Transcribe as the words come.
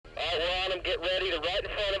get ready to right in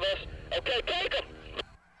front of us. Okay, take them.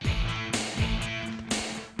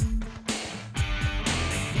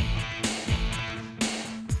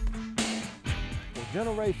 For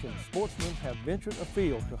generations, sportsmen have ventured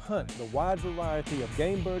afield to hunt the wide variety of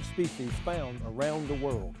game bird species found around the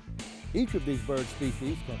world. Each of these bird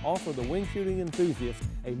species can offer the wing shooting enthusiast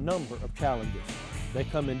a number of challenges. They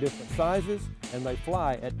come in different sizes and they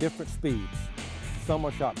fly at different speeds. Some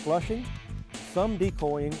are shot flushing, some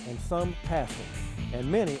decoying, and some passing, and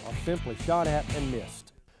many are simply shot at and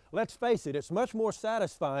missed. Let's face it, it's much more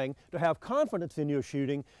satisfying to have confidence in your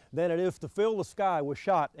shooting than it is to fill the sky with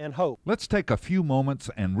shot and hope. Let's take a few moments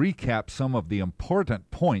and recap some of the important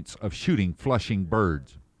points of shooting flushing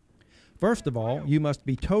birds. First of all, you must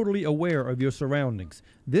be totally aware of your surroundings.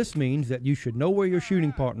 This means that you should know where your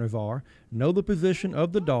shooting partners are, know the position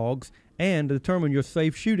of the dogs, and determine your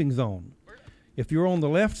safe shooting zone. If you're on the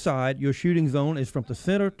left side, your shooting zone is from the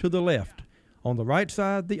center to the left. On the right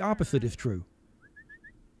side, the opposite is true.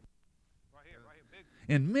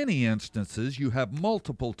 In many instances, you have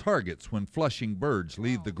multiple targets when flushing birds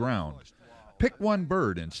leave the ground. Pick one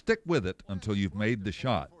bird and stick with it until you've made the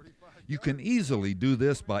shot. You can easily do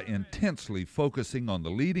this by intensely focusing on the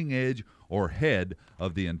leading edge or head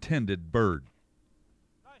of the intended bird.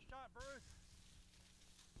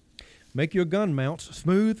 Make your gun mounts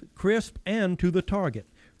smooth, crisp, and to the target.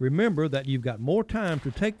 Remember that you've got more time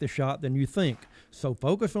to take the shot than you think, so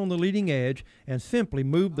focus on the leading edge and simply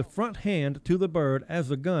move the front hand to the bird as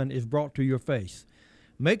the gun is brought to your face.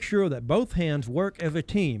 Make sure that both hands work as a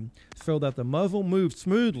team so that the muzzle moves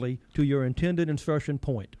smoothly to your intended insertion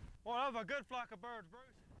point. Well, that was a good flock of birds, Bruce.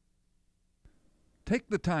 Take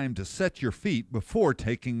the time to set your feet before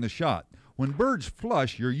taking the shot. When birds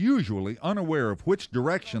flush, you're usually unaware of which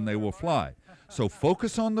direction they will fly. So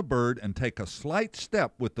focus on the bird and take a slight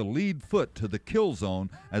step with the lead foot to the kill zone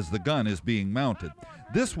as the gun is being mounted.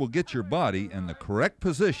 This will get your body in the correct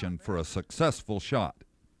position for a successful shot.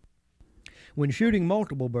 When shooting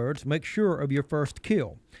multiple birds, make sure of your first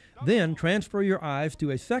kill. Then transfer your eyes to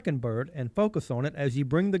a second bird and focus on it as you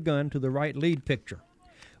bring the gun to the right lead picture.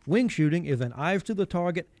 Wing shooting is an eyes to the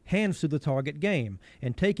target, hands to the target game,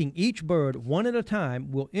 and taking each bird one at a time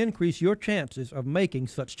will increase your chances of making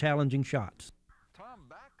such challenging shots.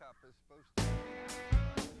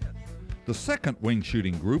 The second wing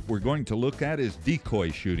shooting group we're going to look at is decoy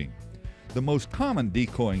shooting. The most common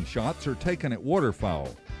decoying shots are taken at waterfowl,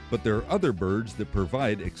 but there are other birds that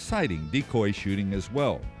provide exciting decoy shooting as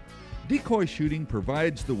well. Decoy shooting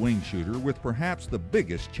provides the wing shooter with perhaps the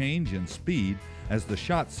biggest change in speed as the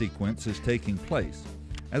shot sequence is taking place.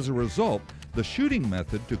 As a result, the shooting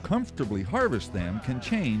method to comfortably harvest them can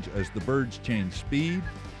change as the birds change speed,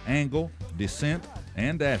 angle, descent,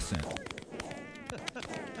 and ascent.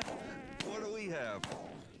 What do we have?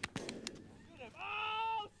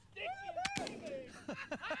 Oh, sticky!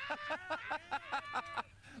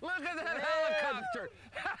 Look at that helicopter!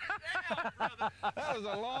 That was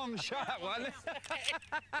a long shot, wasn't it?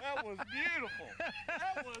 That was beautiful.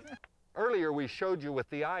 That was... Earlier we showed you with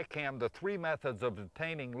the iCam the three methods of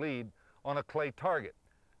obtaining lead on a clay target.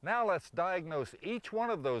 Now let's diagnose each one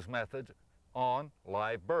of those methods on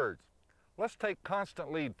live birds. Let's take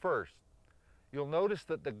constant lead first. You'll notice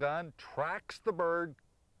that the gun tracks the bird,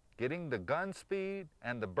 getting the gun speed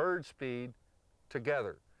and the bird speed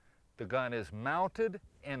together. The gun is mounted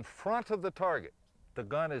in front of the target. The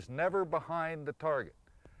gun is never behind the target.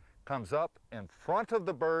 Comes up in front of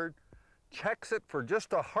the bird, checks it for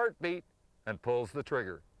just a heartbeat, and pulls the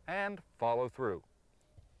trigger, and follow through.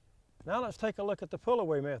 Now let's take a look at the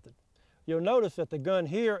pull-away method. You'll notice that the gun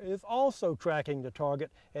here is also tracking the target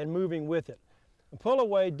and moving with it. The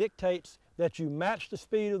pull-away dictates that you match the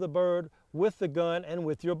speed of the bird with the gun and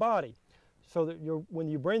with your body, so that when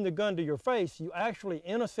you bring the gun to your face, you actually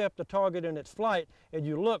intercept the target in its flight and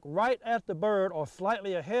you look right at the bird or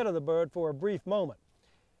slightly ahead of the bird for a brief moment.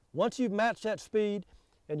 Once you've matched that speed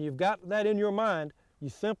and you've got that in your mind, you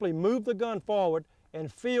simply move the gun forward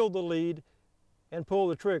and feel the lead and pull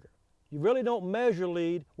the trigger. You really don't measure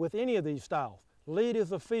lead with any of these styles. Lead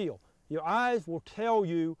is a feel. Your eyes will tell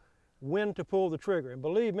you when to pull the trigger. And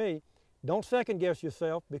believe me, don't second guess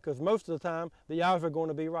yourself, because most of the time the eyes are going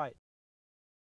to be right.